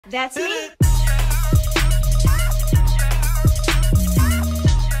That's me.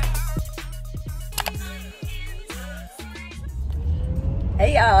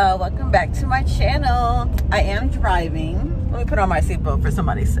 Hey y'all, welcome back to my channel. I am driving. Let me put on my seatbelt for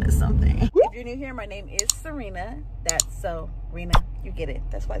somebody says something. If you're new here, my name is Serena. That's so Rena, you get it.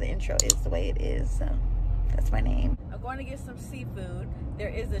 That's why the intro is the way it is. So that's my name. I'm going to get some seafood. There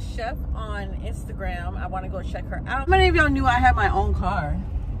is a chef on Instagram. I want to go check her out. How many of y'all knew I had my own car?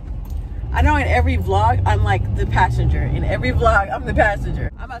 I know in every vlog, I'm like the passenger. In every vlog, I'm the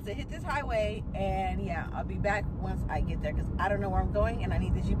passenger. I'm about to hit this highway and yeah, I'll be back once I get there because I don't know where I'm going and I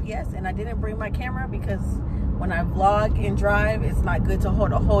need the GPS. And I didn't bring my camera because when I vlog and drive, it's not good to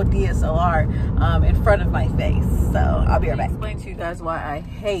hold a whole DSLR in front of my face. So I'll be right back. I'll explain to you guys why I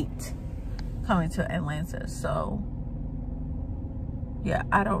hate coming to Atlanta. So yeah,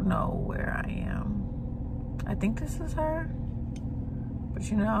 I don't know where I am. I think this is her, but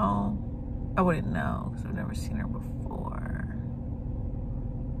you know, I wouldn't know because I've never seen her before.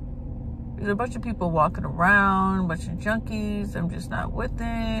 There's a bunch of people walking around, a bunch of junkies. I'm just not with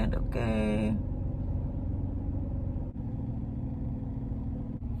it, okay?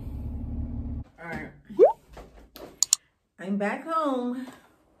 All right. I'm back home.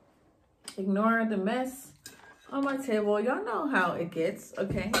 Ignore the mess on my table. Y'all know how it gets,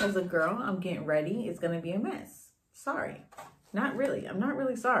 okay? As a girl, I'm getting ready. It's gonna be a mess. Sorry. Not really. I'm not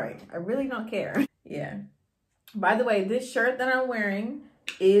really sorry. I really don't care. Yeah. By the way, this shirt that I'm wearing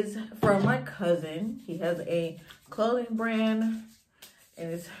is from my cousin. He has a clothing brand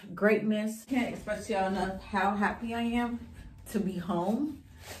and it's greatness. Can't express to y'all enough how happy I am to be home.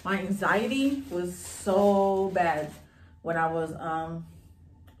 My anxiety was so bad when I was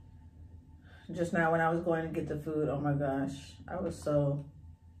just now when I was going to get the food. Oh my gosh. I was so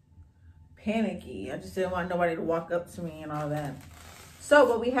panicky. I just didn't want nobody to walk up to me and all that. So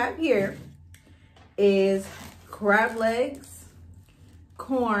what we have here is crab legs,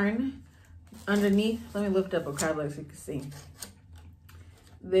 corn underneath. Let me lift up a crab leg so you can see.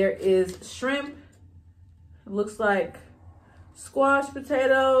 There is shrimp. It looks like squash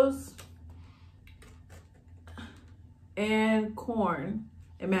potatoes and corn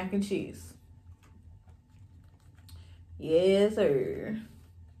and mac and cheese. Yes, sir.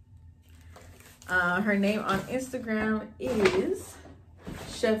 Her name on Instagram is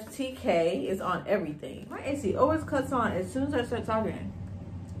Chef TK. Is on everything. My AC always cuts on as soon as I start talking.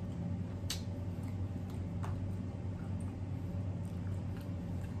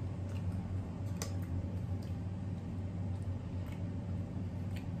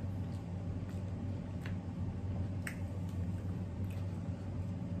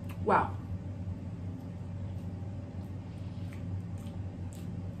 Wow.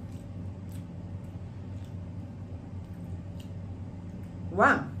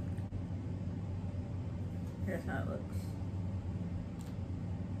 Wow. Here's how it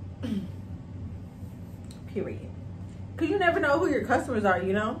looks. Period. Because you never know who your customers are,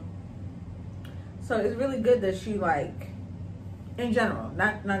 you know? So it's really good that she, like, in general,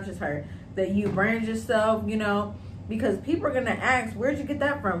 not just her, that you brand yourself, you know? Because people are going to ask, where'd you get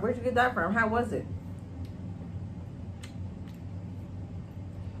that from? Where'd you get that from? How was it?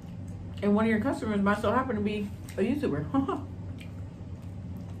 And one of your customers might so happen to be a YouTuber.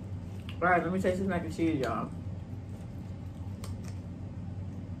 All right, let me taste this mac and cheese, y'all.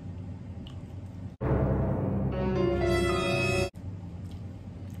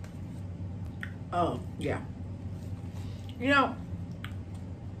 Oh, yeah. You know,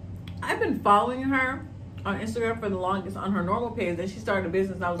 I've been following her on Instagram for the longest on her normal page. Then she started a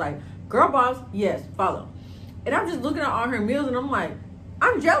business and I was like, girl boss, yes, follow. And I'm just looking at all her meals and I'm like,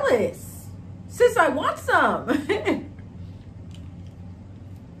 I'm jealous. Sis, I want some.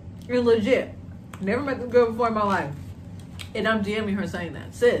 You're legit. Never met this girl before in my life. And I'm DMing her saying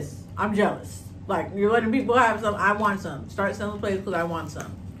that. Sis, I'm jealous. Like, you're letting people have some. I want some. Start selling plates because I want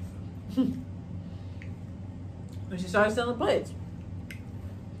some. And she started selling plates.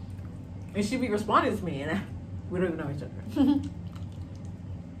 And she be responding to me. And we don't even know each other.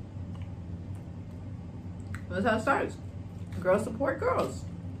 That's how it starts. Girls support girls.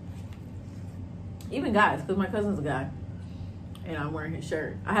 Even guys, because my cousin's a guy. And I'm wearing his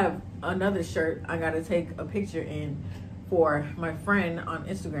shirt. I have another shirt I gotta take a picture in for my friend on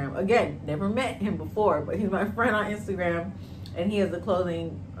Instagram. Again, never met him before, but he's my friend on Instagram and he has a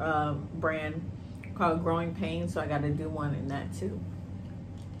clothing brand called Growing Pain, so I gotta do one in that too.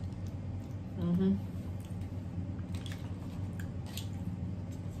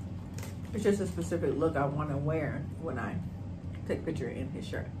 It's just a specific look I want to wear when I take a picture in his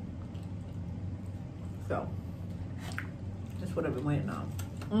shirt. So that's what I've been waiting on.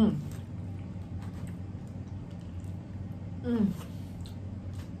 Mm. Mm.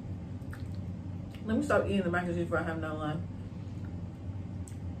 Let me stop eating the mac and cheese before I have no left.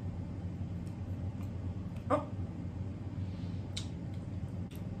 Oh.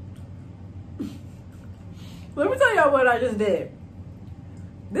 Let me tell y'all what I just did.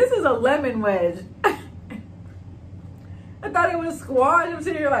 This is a lemon wedge. I thought it was squash. I'm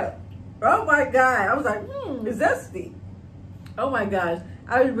sitting here like, oh my God. I was like, it's zesty. Oh my gosh.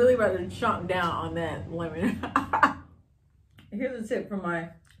 I was really about to chomp down on that lemon. Here's a tip from my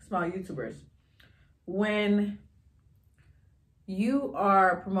small YouTubers. When you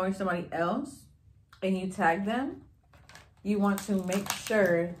are promoting somebody else and you tag them, you want to make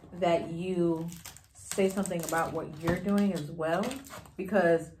sure that you say something about what you're doing as well.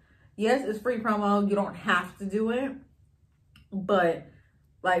 Because yes, it's free promo. You don't have to do it. But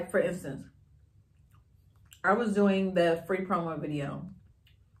like, for instance, I was doing the free promo video.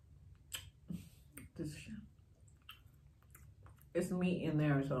 It's meat in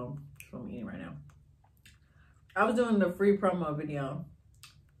there, so that's what I'm eating right now. I was doing the free promo video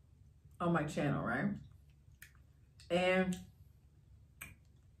on my channel, right? And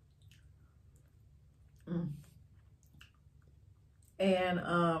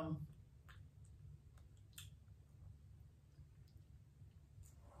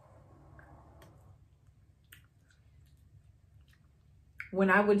when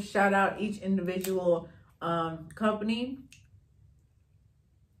I would shout out each individual company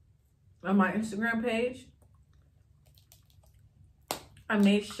on my Instagram page, I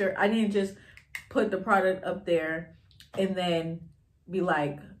made sure I didn't just put the product up there and then be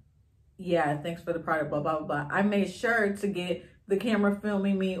like, yeah, thanks for the product, blah, blah, blah. I made sure to get the camera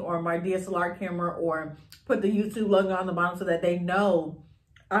filming me or my DSLR camera or put the YouTube logo on the bottom so that they know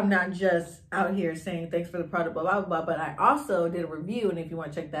I'm not just out here saying thanks for the product, blah, blah, blah. But I also did a review, and if you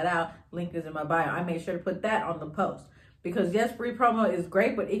want to check that out, link is in my bio. I made sure to put that on the post. Because yes, free promo is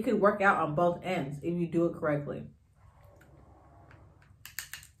great, but it could work out on both ends if you do it correctly.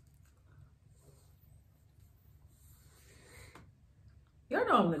 Y'all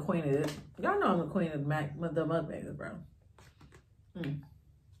know I'm the queen of this. Y'all know I'm the queen of the mukbangs, bro. I'm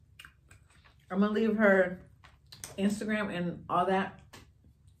gonna leave her Instagram and all that.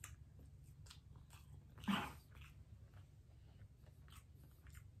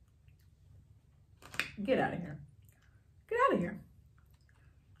 Get out of here. Get out of here.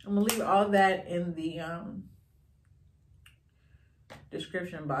 I'm gonna leave all that in the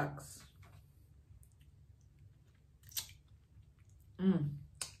description box.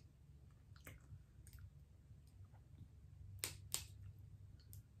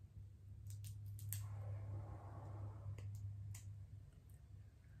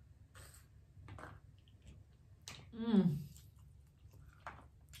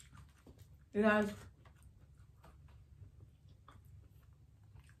 You guys,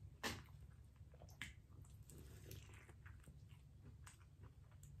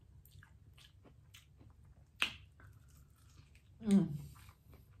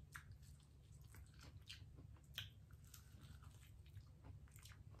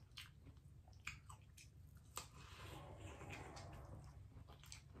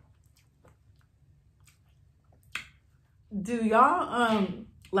 do y'all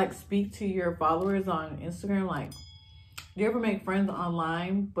like speak to your followers on Instagram? Like, do you ever make friends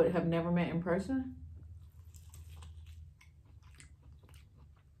online but have never met in person?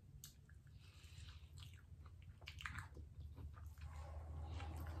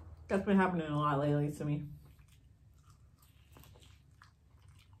 That's been happening a lot lately to me.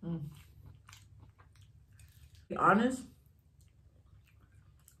 Be honest.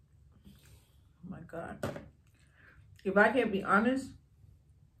 Oh my God. If I can't be honest,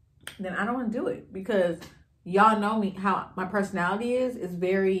 then I don't want to do it, because y'all know me, how my personality is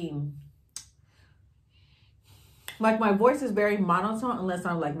very, like, my voice is very monotone unless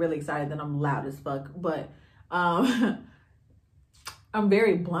I'm like really excited, then I'm loud as fuck. But I'm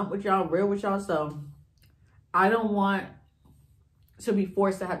very blunt with y'all, real with y'all, so I don't want to be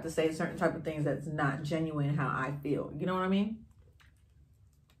forced to have to say certain type of things that's not genuine how I feel. You know what I mean?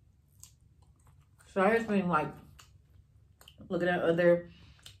 So I just been like looking at other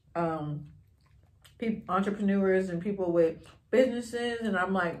entrepreneurs and people with businesses, and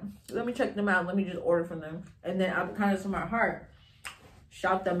I'm like, let me check them out, let me just order from them, and then I kind of, to my heart,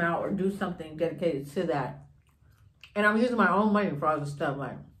 shout them out or do something dedicated to that. And I'm using my own money for all this stuff,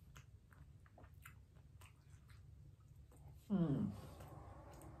 like and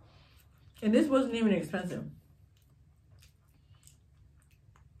this wasn't even expensive.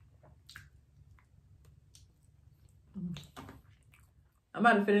 I'm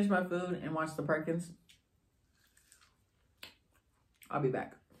about to finish my food and watch the Perkins. I'll be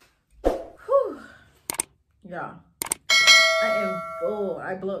back. Whew. Yeah. I am full.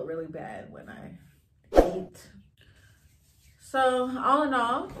 I bloat really bad when I eat. So all in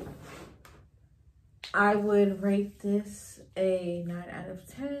all, I would rate this a 9 out of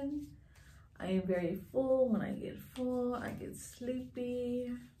 10. I am very full. When I get full, I get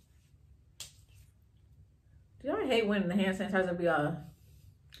sleepy. Do y'all hate when the hand sanitizer be all,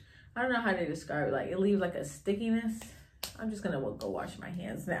 I don't know how to describe it. Like it leaves like a stickiness. I'm just gonna go wash my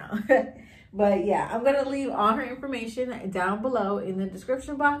hands now. But yeah, I'm gonna leave all her information down below in the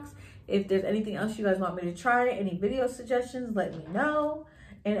description box. If there's anything else you guys want me to try, any video suggestions, let me know.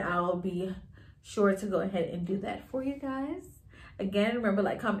 And I'll be sure to go ahead and do that for you guys. Again, remember,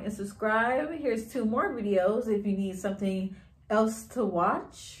 like, comment, and subscribe. Here's 2 more videos. If you need something else to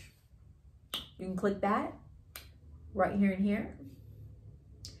watch, you can click that right here and here.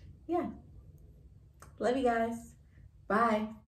 Yeah. Love you guys. Bye.